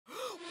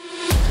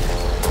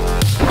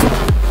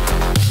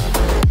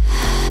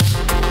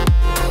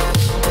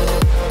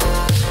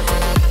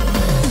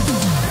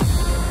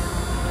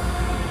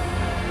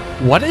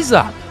What is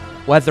up,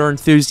 weather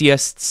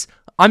enthusiasts?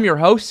 I'm your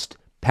host,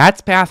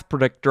 Pat's Path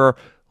Predictor.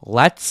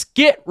 Let's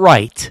get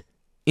right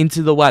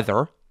into the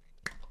weather.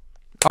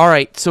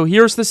 Alright, so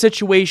here's the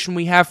situation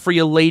we have for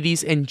you,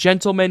 ladies and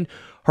gentlemen.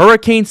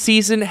 Hurricane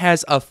season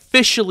has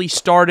officially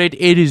started.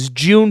 It is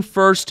June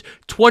 1st,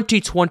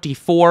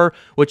 2024,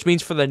 which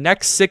means for the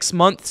next 6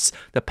 months,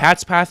 the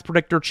Pat's Path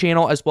Predictor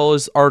channel, as well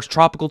as our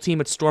tropical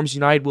team at Storms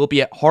United, will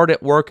be hard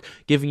at work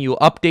giving you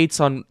updates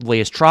on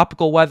latest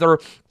tropical weather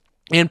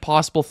and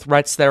possible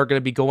threats that are going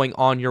to be going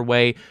on your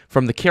way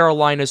from the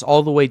Carolinas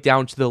all the way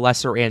down to the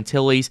Lesser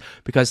Antilles,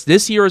 because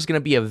this year is going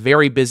to be a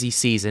very busy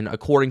season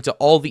according to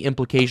all the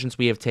implications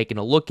we have taken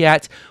a look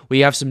at.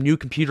 We have some new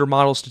computer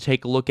models to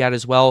take a look at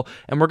as well,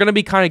 and we're going to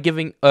be kind of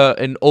giving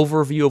an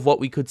overview of what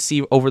we could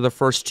see over the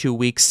first 2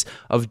 weeks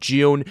of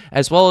June,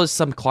 as well as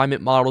some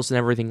climate models and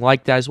everything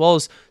like that, as well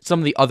as some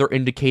of the other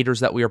indicators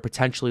that we are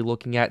potentially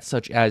looking at,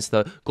 such as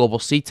the global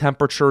sea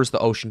temperatures, the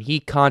ocean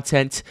heat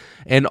content,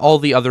 and all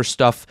the other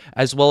stuff,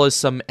 as well as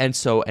some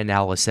ENSO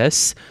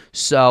analysis.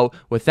 So,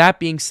 with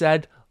that being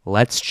said,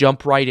 let's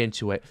jump right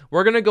into it.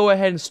 We're going to go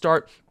ahead and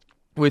start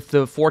with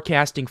the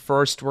forecasting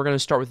first. We're going to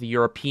start with the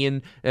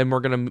European, and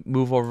we're going to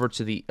move over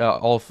to the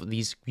all of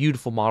these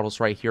beautiful models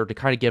right here to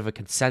kind of give a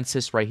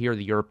consensus right here.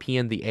 The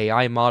European, the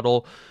AI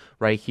model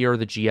right here,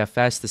 the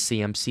GFS, the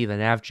CMC, the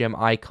NavGem,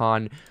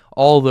 Icon,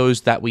 all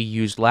those that we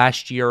used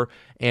last year.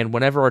 And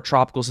whenever a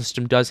tropical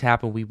system does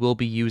happen, we will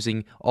be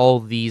using all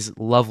these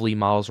lovely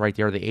models right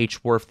there, the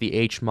HWRF, the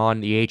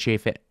HMON, the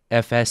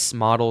HFS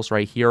models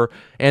right here,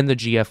 and the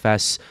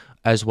GFS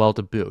as well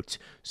to boot.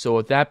 So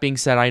with that being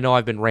said, I know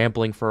I've been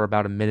rambling for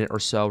about a minute or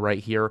so right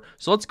here,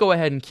 so let's go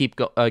ahead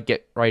and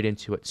get right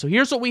into it. So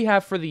here's what we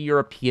have for the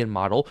European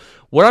model.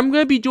 What I'm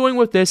going to be doing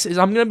with this is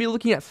I'm going to be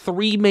looking at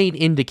 3 main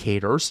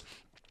indicators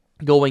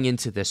going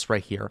into this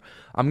right here.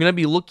 I'm going to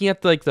be looking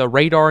at the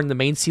radar and the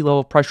main sea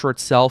level pressure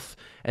itself,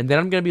 and then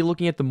I'm going to be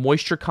looking at the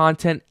moisture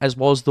content as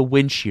well as the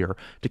wind shear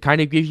to kind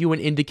of give you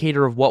an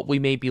indicator of what we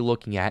may be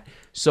looking at.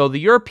 So the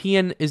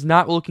European is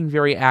not looking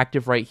very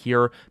active right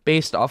here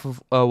based off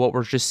of what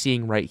we're just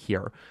seeing right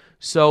here.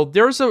 So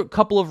there's a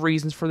couple of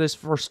reasons for this.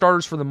 For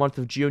starters, for the month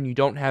of June, you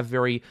don't have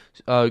very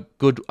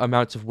good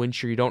amounts of wind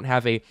shear. You don't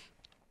have a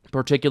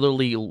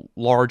particularly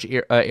large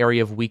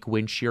area of weak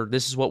wind shear.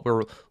 This is what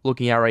we're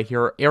looking at right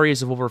here.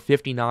 Areas of over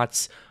 50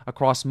 knots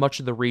across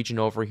much of the region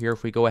over here.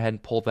 If we go ahead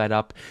and pull that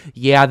up,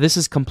 yeah, this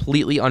is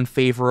completely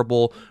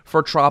unfavorable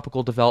for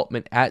tropical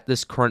development at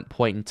this current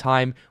point in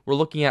time. We're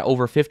looking at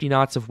over 50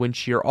 knots of wind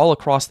shear all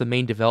across the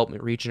main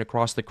development region,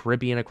 across the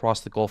Caribbean, across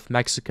the Gulf of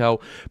Mexico.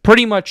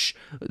 Pretty much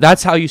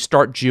that's how you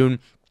start June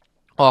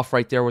off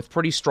right there, with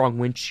pretty strong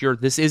wind shear.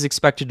 This is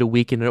expected to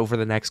weaken over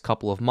the next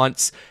couple of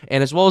months,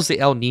 and as well as the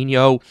El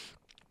Nino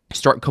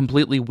start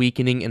completely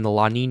weakening and the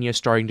La Nina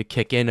starting to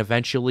kick in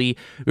eventually,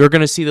 we're going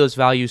to see those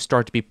values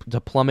start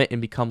to plummet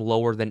and become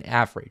lower than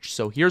average.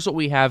 So here's what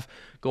we have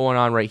going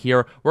on right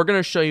here. We're going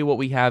to show you what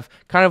we have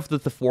kind of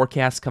the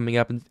forecast coming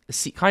up and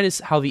see kind of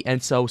how the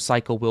ENSO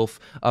cycle will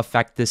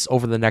affect this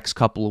over the next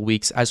couple of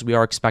weeks, as we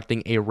are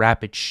expecting a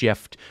rapid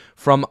shift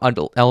from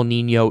El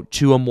Nino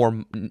to a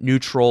more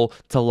neutral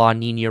to La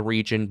Nina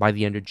region by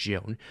the end of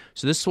June.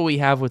 So this is what we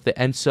have with the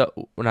ENSO,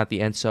 well, not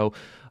the ENSO,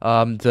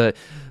 the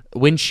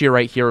wind shear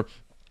right here.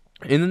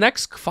 In the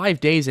next 5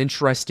 days,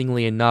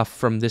 interestingly enough,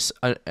 from this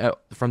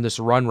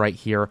run right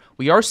here,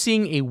 we are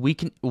seeing a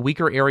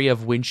weaker area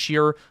of wind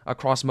shear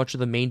across much of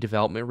the main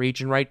development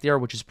region right there,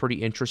 which is pretty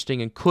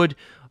interesting and could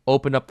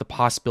open up the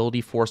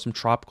possibility for some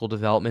tropical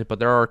development, but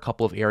there are a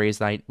couple of areas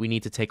that we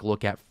need to take a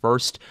look at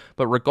first.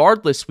 But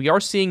regardless, we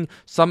are seeing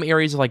some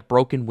areas of like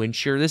broken wind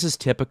shear. This is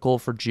typical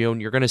for June.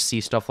 You're going to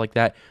see stuff like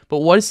that. But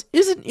what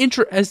isn't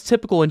as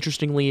typical,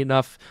 interestingly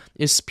enough,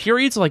 is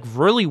periods like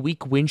really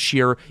weak wind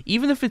shear,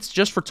 even if it's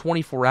just for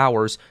 24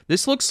 hours.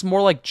 This looks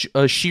more like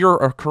shear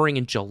occurring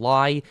in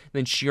July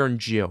than shear in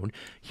June.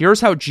 Here's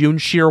how June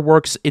shear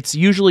works. It's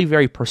usually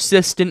very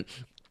persistent.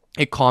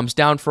 It calms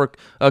down for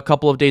a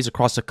couple of days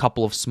across a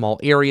couple of small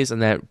areas,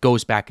 and then it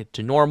goes back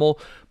to normal.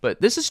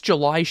 But this is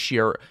July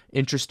shear,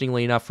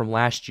 interestingly enough, from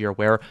last year,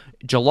 where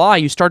July,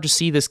 you start to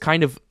see this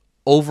kind of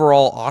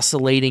overall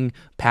oscillating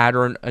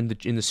pattern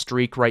in the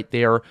streak right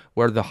there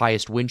where the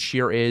highest wind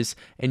shear is,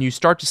 and you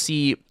start to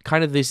see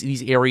kind of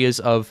these areas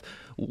of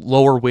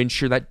lower wind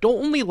shear that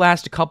don't only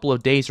last a couple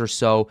of days or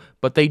so,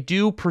 but they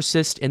do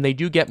persist and they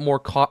do get more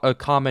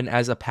common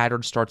as a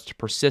pattern starts to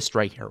persist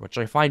right here, which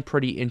I find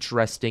pretty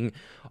interesting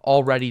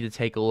already to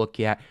take a look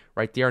at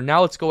right there.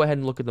 Now let's go ahead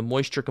and look at the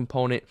moisture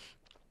component,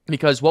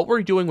 because what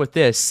we're doing with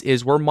this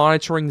is we're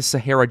monitoring the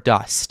Sahara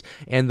dust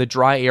and the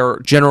dry air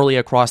generally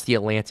across the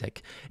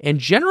Atlantic. And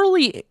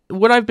generally,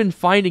 what I've been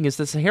finding is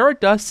the Sahara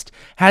dust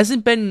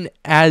hasn't been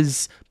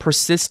as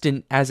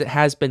persistent as it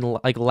has been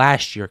like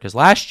last year. Because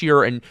last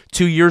year and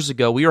 2 years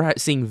ago, we were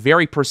seeing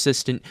very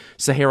persistent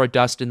Sahara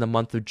dust in the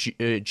month of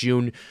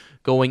June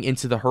going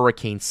into the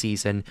hurricane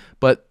season.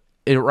 But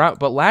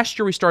But last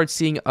year we started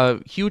seeing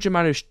a huge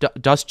amount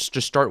of dust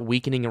just start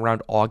weakening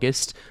around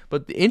August.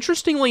 But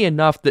interestingly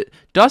enough, the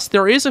dust,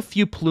 there is a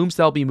few plumes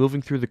that'll be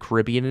moving through the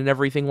Caribbean and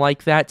everything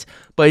like that,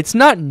 but it's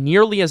not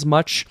nearly as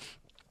much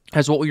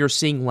as what we were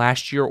seeing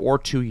last year or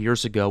 2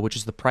 years ago, which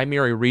is the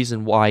primary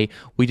reason why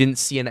we didn't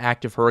see an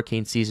active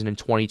hurricane season in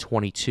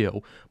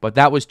 2022. But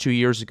that was 2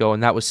 years ago,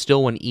 and that was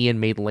still when Ian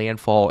made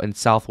landfall in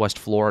southwest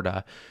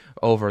Florida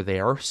over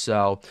there.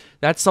 So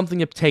that's something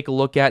to take a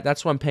look at.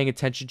 That's what I'm paying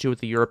attention to with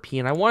the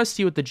European. I want to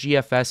see what the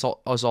GFS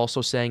is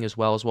also saying as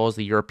well as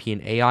the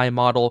European AI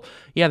model.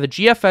 Yeah, the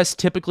GFS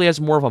typically has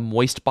more of a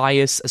moist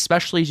bias,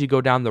 especially as you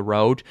go down the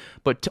road.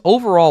 But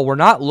overall, we're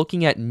not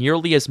looking at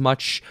nearly as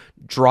much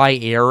dry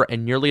air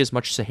and nearly as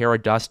much Sahara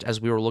dust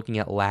as we were looking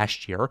at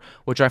last year,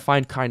 which I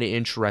find kind of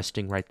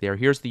interesting right there.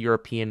 Here's the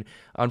European.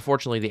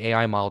 Unfortunately, the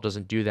AI model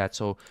doesn't do that,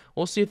 so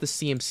we'll see if the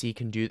CMC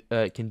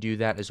can do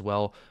that as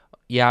well.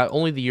 Yeah,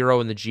 only the Euro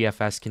and the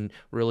GFS can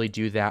really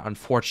do that,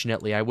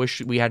 unfortunately. I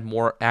wish we had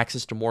more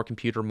access to more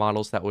computer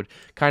models that would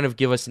kind of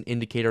give us an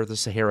indicator of the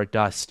Sahara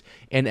dust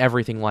and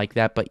everything like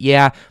that. But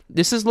yeah,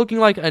 this is looking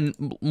like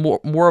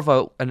more of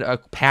a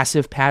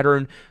passive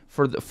pattern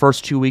for the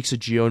first 2 weeks of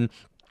June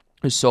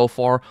so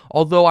far.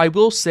 Although I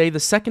will say the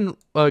second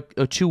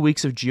 2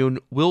 weeks of June,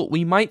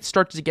 we might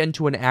start to get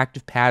into an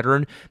active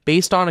pattern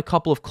based on a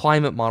couple of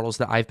climate models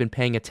that I've been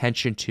paying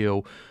attention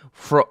to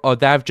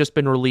that have just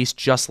been released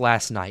just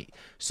last night.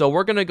 So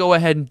we're going to go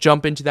ahead and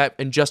jump into that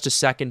in just a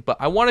second, but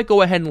I want to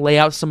go ahead and lay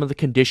out some of the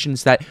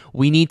conditions that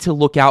we need to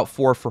look out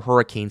for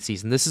hurricane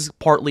season. This is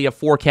partly a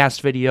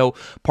forecast video,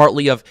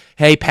 partly of,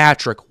 hey,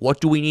 Patrick, what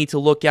do we need to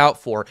look out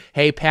for?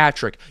 Hey,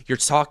 Patrick, you're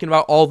talking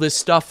about all this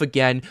stuff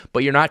again,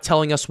 but you're not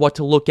telling us what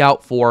to look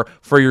out for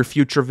your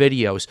future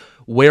videos.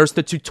 Where's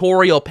the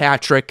tutorial,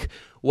 Patrick?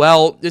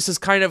 Well, this is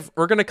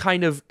we're going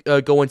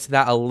to go into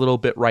that a little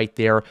bit right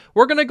there.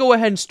 We're going to go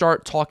ahead and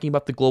start talking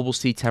about the global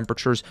sea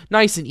temperatures,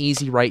 nice and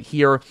easy right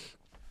here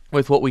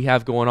with what we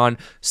have going on.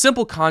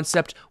 Simple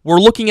concept. We're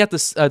looking at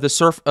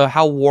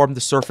how warm the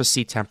surface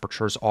sea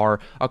temperatures are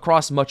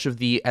across much of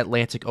the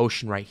Atlantic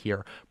Ocean right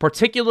here,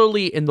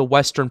 particularly in the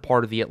western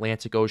part of the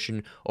Atlantic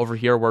Ocean over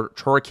here where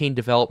hurricane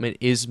development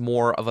is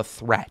more of a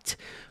threat.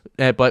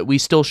 But we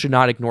still should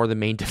not ignore the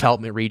main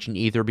development region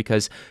either,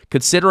 because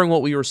considering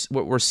what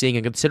we're seeing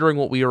and considering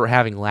what we were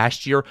having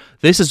last year,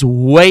 this is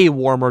way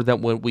warmer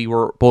than what we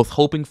were both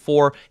hoping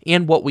for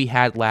and what we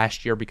had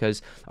last year,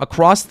 because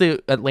across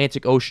the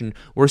Atlantic Ocean,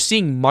 we're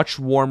seeing much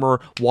warmer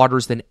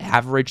waters than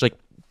average. Like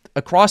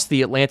across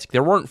the Atlantic,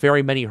 there weren't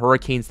very many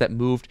hurricanes that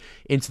moved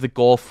into the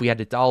Gulf. We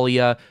had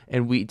Idalia,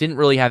 and we didn't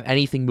really have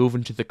anything move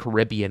into the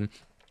Caribbean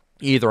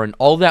either, and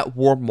all that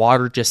warm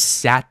water just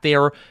sat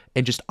there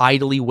and just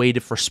idly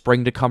waited for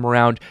spring to come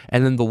around,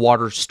 and then the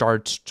water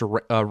starts to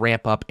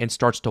ramp up and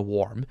starts to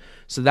warm.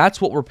 So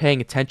that's what we're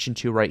paying attention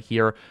to right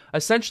here.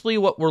 Essentially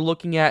what we're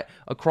looking at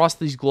across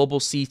these global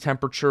sea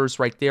temperatures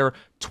right there,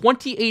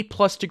 28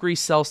 plus degrees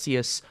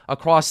Celsius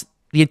across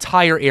the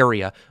entire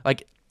area.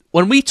 Like,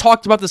 when we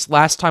talked about this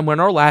last time, when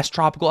our last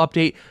tropical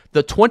update,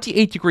 the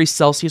 28 degrees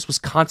Celsius was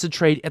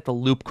concentrated at the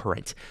loop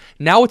current.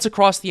 Now it's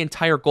across the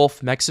entire Gulf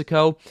of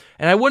Mexico,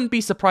 and I wouldn't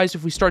be surprised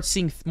if we start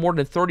seeing more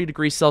than 30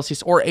 degrees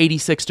Celsius or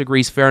 86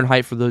 degrees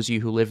Fahrenheit for those of you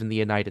who live in the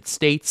United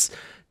States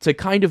to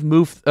kind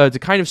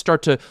of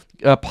start to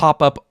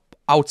pop up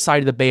outside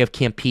of the Bay of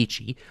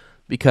Campeche,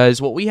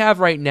 because what we have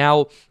right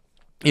now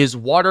is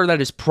water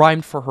that is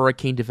primed for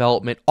hurricane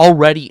development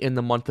already in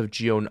the month of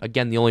June.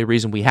 Again, the only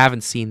reason we haven't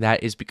seen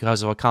that is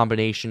because of a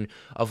combination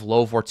of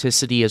low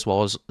vorticity as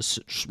well as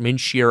wind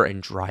shear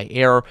and dry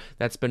air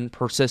that's been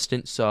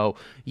persistent. So,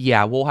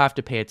 yeah, we'll have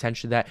to pay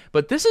attention to that.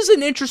 But this is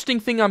an interesting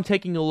thing I'm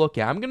taking a look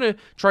at. I'm going to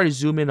try to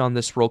zoom in on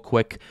this real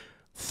quick.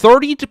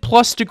 30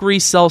 plus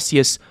degrees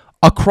Celsius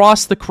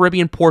across the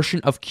Caribbean portion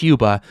of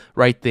Cuba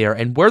right there.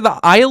 And where the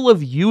Isle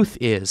of Youth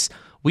is,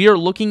 we are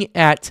looking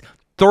at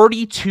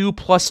 32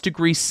 plus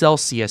degrees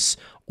Celsius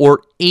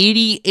or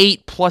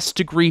 88 plus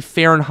degree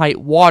Fahrenheit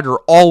water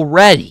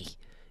already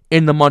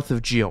in the month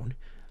of June.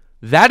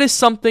 That is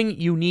something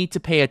you need to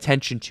pay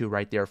attention to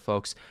right there,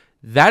 folks.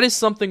 That is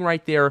something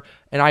right there,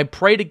 and I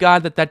pray to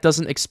God that that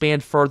doesn't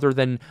expand further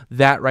than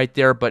that right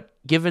there, but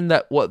given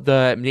that what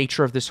the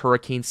nature of this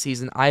hurricane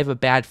season, I have a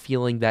bad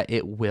feeling that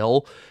it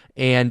will,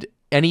 and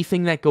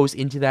anything that goes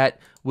into that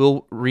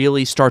will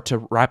really start to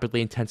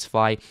rapidly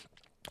intensify,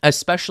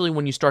 especially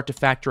when you start to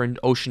factor in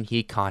ocean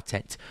heat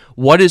content.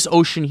 What is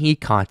ocean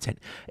heat content?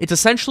 It's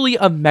essentially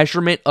a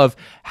measurement of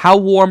how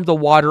warm the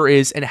water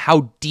is and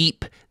how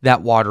deep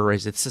that water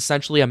is. It's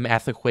essentially a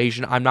math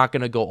equation. I'm not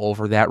going to go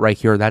over that right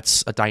here.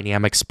 That's a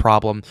dynamics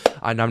problem,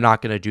 and I'm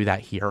not going to do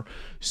that here.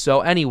 So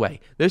anyway,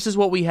 this is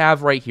what we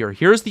have right here.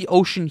 Here's the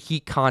ocean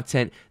heat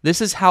content. This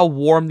is how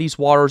warm these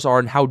waters are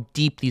and how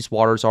deep these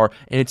waters are,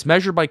 and it's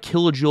measured by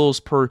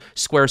kilojoules per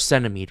square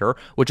centimeter,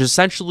 which is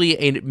essentially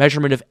a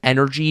measurement of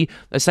energy,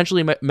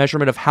 essentially a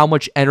measurement of how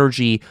much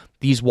energy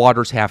these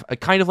waters have,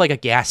 kind of like a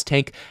gas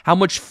tank. How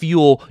much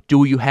fuel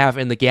do you have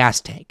in the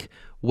gas tank?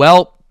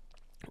 Well,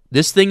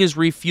 this thing is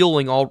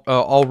refueling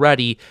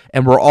already,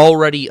 and we're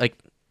already, like,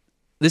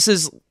 this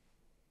is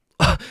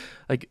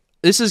like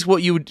this is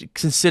what you would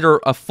consider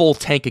a full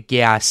tank of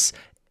gas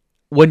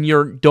when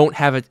you don't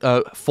have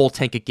a full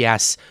tank of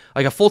gas,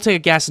 like a full tank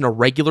of gas in a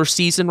regular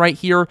season right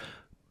here,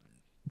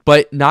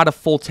 but not a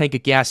full tank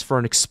of gas for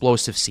an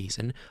explosive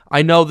season.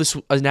 I know this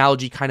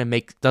analogy kind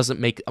of doesn't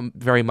make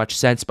very much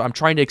sense, but I'm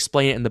trying to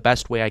explain it in the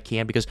best way I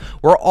can because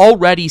we're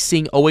already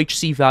seeing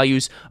OHC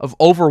values of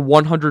over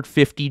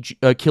 150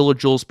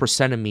 kilojoules per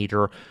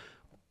centimeter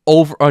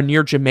over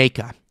near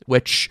Jamaica,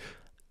 which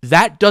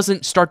that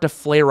doesn't start to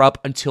flare up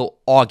until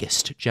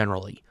August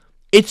generally.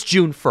 It's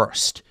June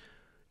 1st.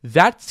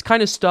 That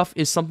kind of stuff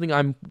is something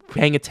I'm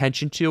paying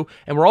attention to,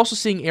 and we're also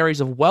seeing areas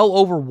of well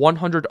over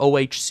 100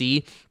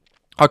 OHC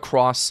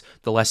across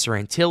the Lesser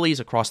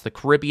Antilles, across the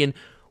Caribbean.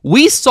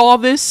 We saw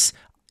this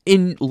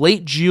in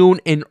late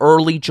June and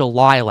early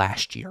July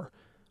last year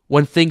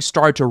when things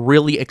started to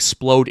really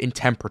explode in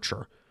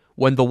temperature,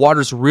 when the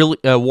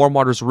warm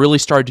waters really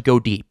started to go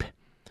deep.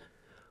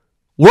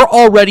 We're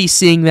already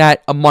seeing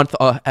that a month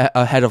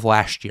ahead of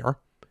last year.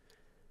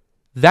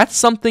 That's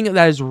something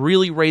that is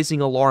really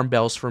raising alarm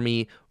bells for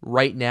me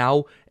right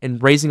now,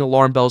 and raising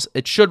alarm bells,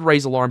 it should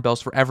raise alarm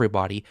bells for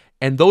everybody,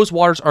 and those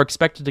waters are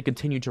expected to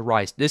continue to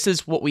rise. This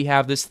is what we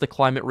have. This is the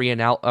climate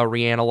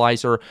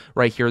reanalyzer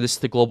right here. This is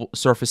the global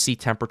surface sea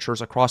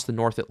temperatures across the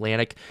North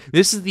Atlantic.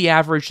 This is the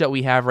average that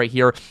we have right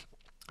here.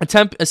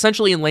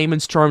 Essentially, in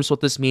layman's terms, what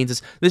this means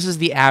is this is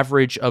the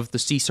average of the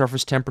sea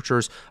surface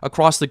temperatures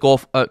across the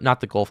Gulf,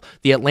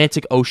 the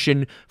Atlantic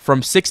Ocean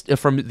from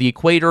the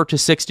equator to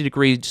 60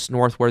 degrees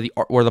north, where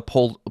the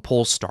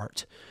poles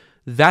start.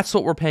 That's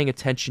what we're paying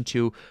attention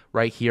to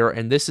right here,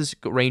 and this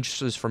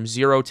ranges from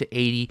 0 to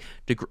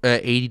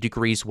 80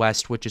 degrees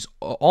west, which is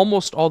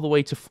almost all the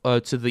way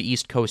to the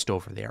east coast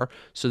over there.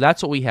 So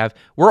that's what we have.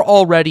 We're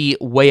already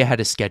way ahead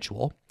of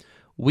schedule.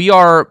 We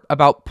are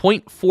about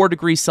 0.4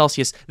 degrees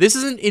Celsius. This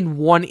isn't in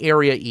one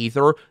area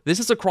either. This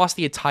is across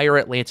the entire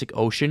Atlantic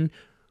Ocean.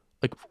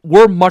 Like,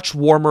 we're much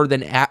warmer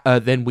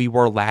than we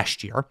were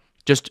last year,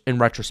 just in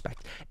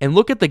retrospect. And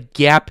look at the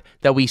gap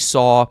that we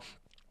saw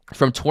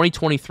from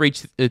 2023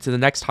 to the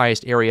next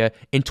highest area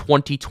in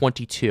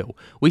 2022.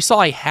 We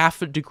saw a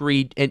half a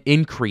degree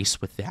increase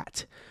with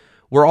that.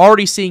 We're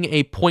already seeing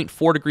a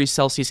 0.4 degrees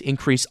Celsius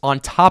increase on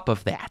top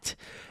of that.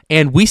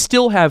 And we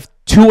still have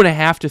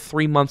 2.5 to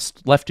 3 months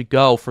left to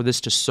go for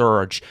this to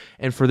surge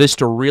and for this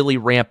to really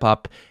ramp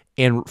up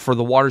and for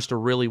the waters to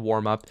really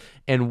warm up.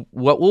 And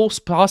what we'll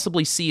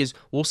possibly see is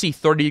we'll see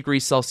 30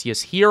 degrees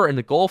Celsius here in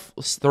the Gulf,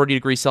 30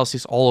 degrees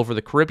Celsius all over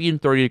the Caribbean,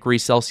 30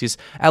 degrees Celsius,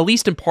 at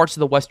least in parts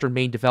of the Western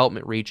Main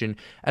Development Region,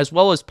 as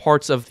well as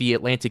parts of the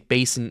Atlantic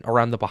Basin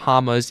around the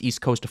Bahamas, east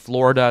coast of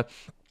Florida,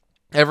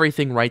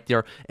 everything right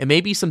there, and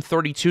maybe some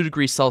 32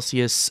 degrees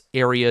Celsius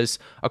areas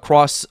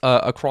across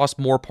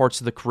more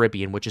parts of the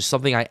Caribbean, which is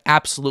something I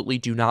absolutely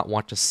do not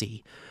want to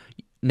see.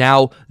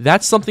 Now,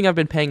 that's something I've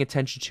been paying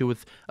attention to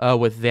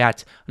with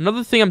that.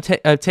 Another thing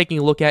I'm taking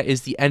a look at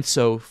is the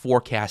ENSO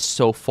forecast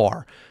so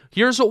far.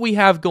 Here's what we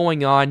have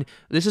going on.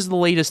 This is the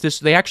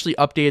latest. They actually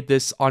updated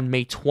this on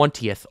May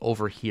 20th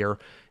over here.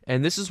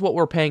 And this is what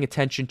we're paying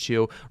attention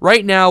to.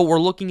 Right now,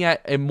 we're looking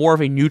at more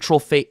of a neutral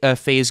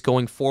phase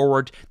going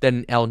forward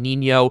than El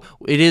Nino.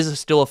 It is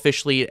still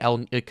officially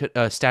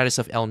status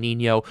of El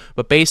Nino,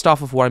 but based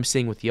off of what I'm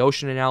seeing with the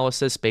ocean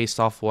analysis, based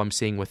off of what I'm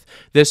seeing with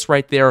this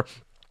right there,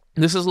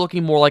 this is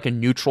looking more like a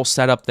neutral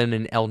setup than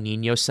an El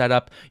Nino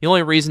setup. The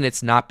only reason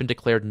it's not been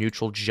declared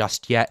neutral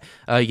just yet,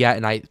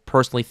 and I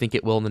personally think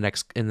it will in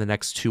the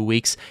next 2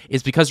 weeks,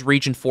 is because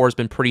Region 4 has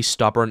been pretty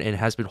stubborn and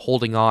has been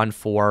holding on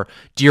for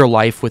dear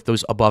life with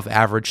those above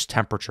average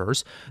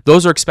temperatures.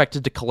 Those are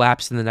expected to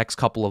collapse in the next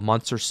couple of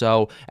months or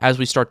so as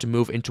we start to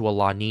move into a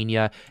La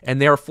Nina,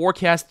 and they are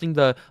forecasting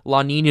the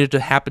La Nina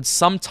to happen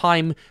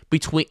sometime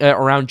between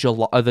around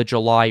the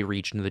July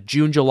region, the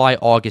June, July,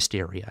 August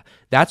area.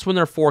 That's when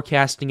they're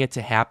forecasting it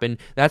to happen.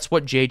 That's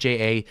what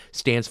JJA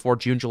stands for,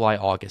 June, July,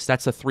 August.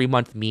 That's a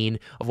 3-month mean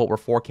of what we're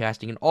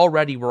forecasting, and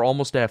already we're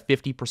almost at a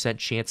 50%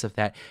 chance of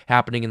that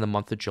happening in the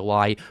month of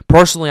July.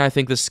 Personally, I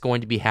think this is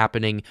going to be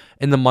happening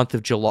in the month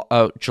of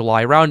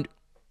July, around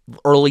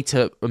early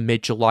to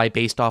mid-July,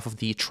 based off of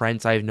the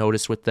trends I've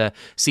noticed with the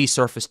sea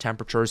surface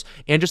temperatures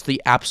and just the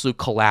absolute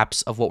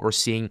collapse of what we're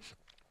seeing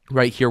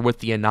right here with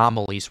the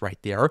anomalies right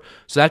there.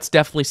 So that's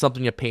definitely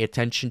something to pay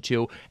attention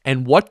to.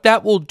 And what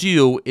that will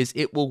do is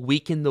it will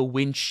weaken the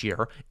wind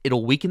shear,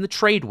 it'll weaken the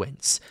trade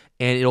winds,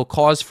 and it'll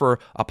cause for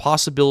a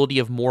possibility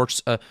of more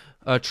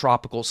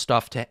tropical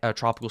stuff,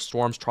 tropical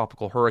storms,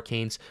 tropical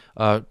hurricanes,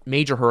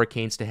 major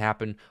hurricanes to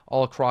happen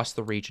all across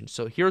the region.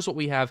 So here's what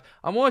we have.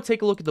 I want to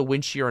take a look at the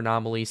wind shear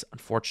anomalies.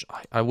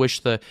 Unfortunately, I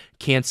wish the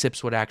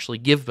CANSIPS would actually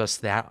give us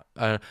that.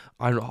 I'll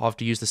have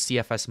to use the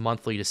CFS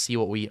monthly to see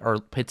what we are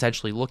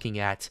potentially looking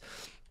at.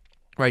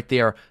 Right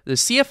there. The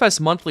CFS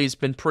monthly has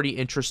been pretty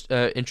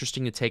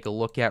interesting to take a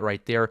look at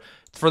right there.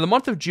 For the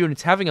month of June,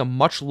 it's having a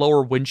much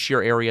lower wind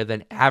shear area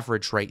than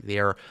average right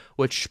there,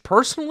 which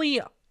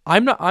personally,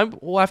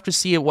 we'll have to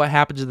see what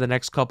happens in the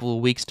next couple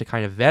of weeks to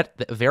kind of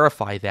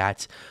verify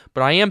that.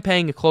 but I am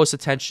paying a close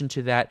attention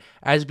to that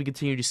as we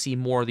continue to see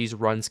more of these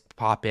runs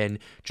pop in.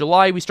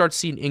 July, we start to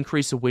see an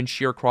increase of wind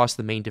shear across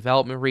the main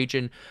development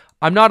region.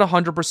 I'm not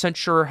 100%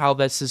 sure how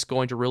this is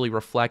going to really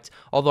reflect,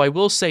 although I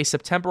will say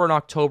September and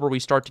October we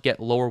start to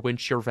get lower wind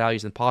shear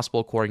values than possible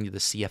according to the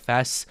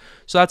CFS,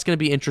 so that's going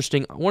to be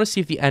interesting. I want to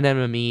see if the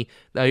NMME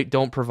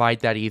don't provide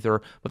that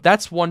either, but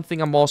that's one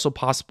thing I'm also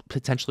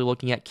potentially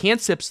looking at.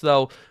 CANSIPS,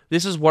 though,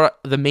 this is what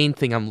the main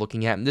thing I'm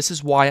looking at, and this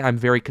is why I'm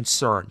very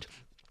concerned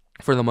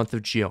for the month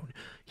of June.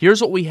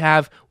 Here's what we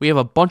have. We have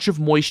a bunch of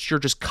moisture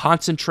just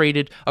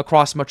concentrated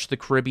across much of the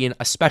Caribbean,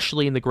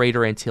 especially in the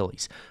Greater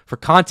Antilles. For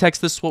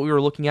context, this is what we were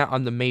looking at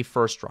on the May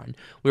 1st run.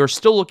 We were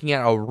still looking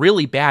at a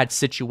really bad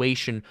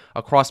situation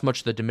across much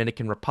of the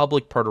Dominican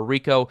Republic, Puerto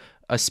Rico,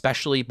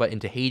 especially, but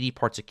into Haiti,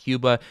 parts of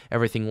Cuba,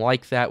 everything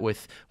like that,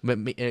 with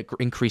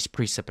increased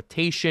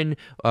precipitation,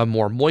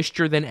 more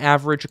moisture than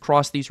average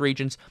across these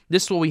regions.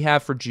 This is what we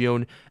have for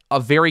June. A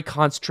very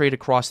concentrated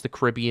across the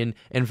Caribbean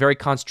and very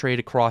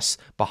concentrated across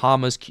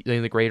Bahamas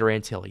and the Greater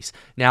Antilles.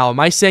 Now, am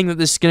I saying that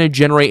this is going to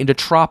generate into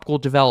tropical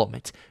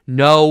development?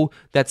 No,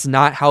 that's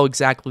not how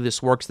exactly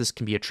this works. This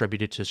can be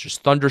attributed to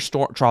just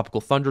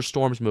tropical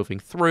thunderstorms moving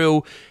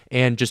through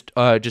and just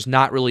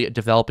not really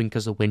developing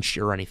because of wind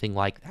shear or anything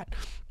like that.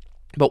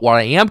 But what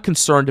I am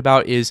concerned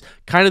about is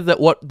kind of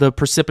what the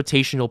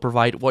precipitation will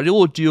provide. What it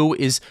will do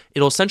is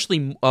it'll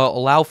essentially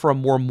allow for a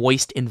more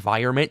moist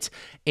environment.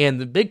 And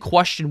the big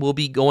question will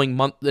be going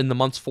in the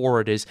months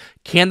forward is,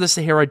 can the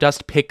Sahara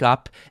dust pick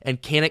up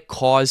and can it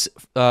cause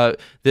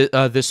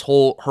this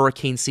whole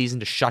hurricane season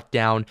to shut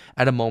down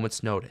at a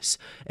moment's notice?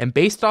 And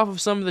based off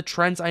of some of the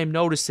trends I am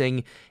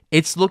noticing,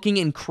 it's looking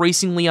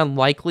increasingly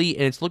unlikely,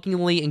 and it's looking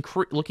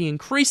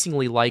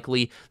increasingly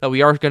likely that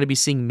we are going to be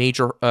seeing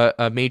major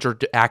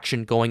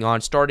action going on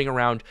starting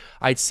around,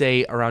 I'd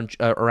say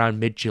around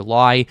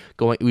mid-July.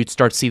 We'd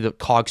start to see the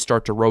cogs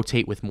start to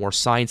rotate with more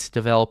science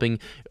developing.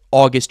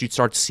 August, you'd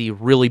start to see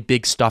really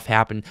big stuff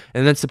happen,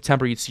 and then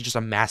September, you'd see just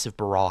a massive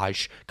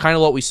barrage, kind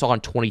of what we saw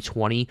in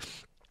 2020.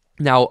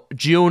 Now,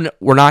 June,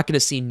 we're not going to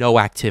see no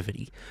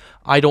activity.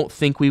 I don't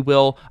think we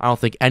will. I don't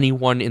think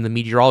anyone in the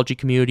meteorology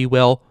community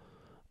will.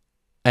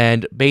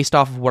 And based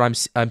off of what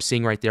I'm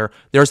seeing right there,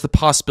 there's the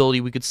possibility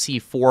we could see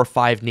 4 or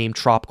 5 named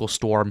tropical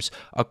storms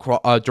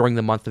during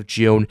the month of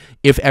June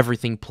if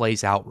everything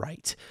plays out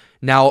right.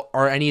 Now,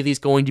 are any of these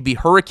going to be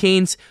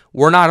hurricanes?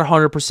 We're not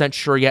 100%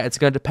 sure yet. It's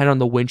going to depend on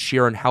the wind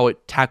shear and how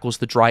it tackles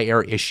the dry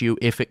air issue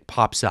if it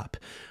pops up.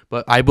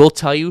 But I will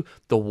tell you,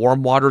 the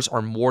warm waters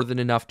are more than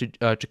enough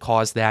to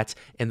cause that,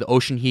 and the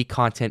ocean heat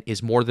content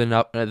is more than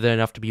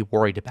enough to be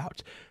worried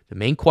about. The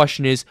main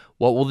question is,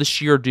 what will the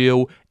shear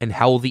do, and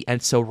how will the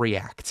ENSO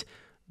react?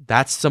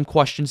 That's some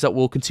questions that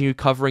we'll continue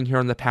covering here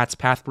on the Pat's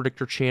Path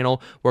Predictor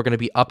channel. We're going to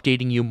be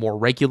updating you more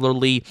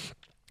regularly.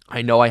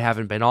 I know I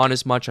haven't been on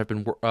as much. I've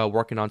been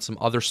working on some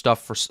other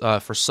stuff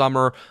for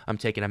summer. I'm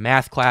taking a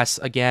math class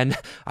again.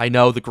 I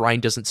know the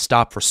grind doesn't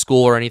stop for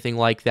school or anything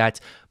like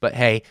that, but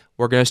hey,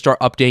 we're going to start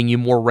updating you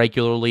more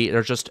regularly.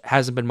 There just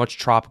hasn't been much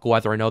tropical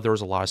weather. I know there was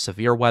a lot of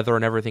severe weather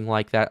and everything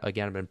like that.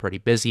 Again, I've been pretty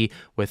busy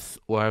with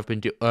what I've been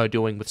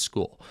doing with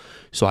school.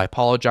 So I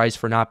apologize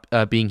for not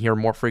being here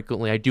more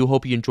frequently. I do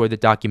hope you enjoy the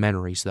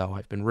documentaries, though.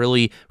 I've been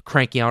really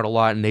cranking out a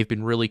lot, and they've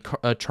been really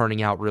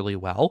turning out really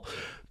well.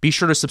 Be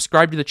sure to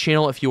subscribe to the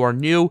channel if you are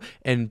new,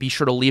 and be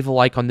sure to leave a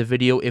like on the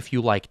video if you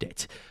liked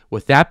it.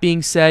 With that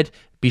being said,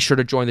 be sure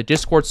to join the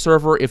Discord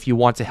server if you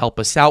want to help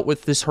us out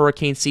with this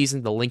hurricane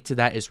season. The link to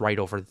that is right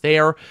over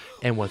there.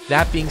 And with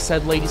that being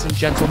said, ladies and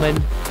gentlemen,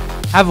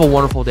 have a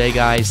wonderful day,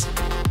 guys.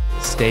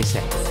 Stay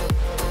safe.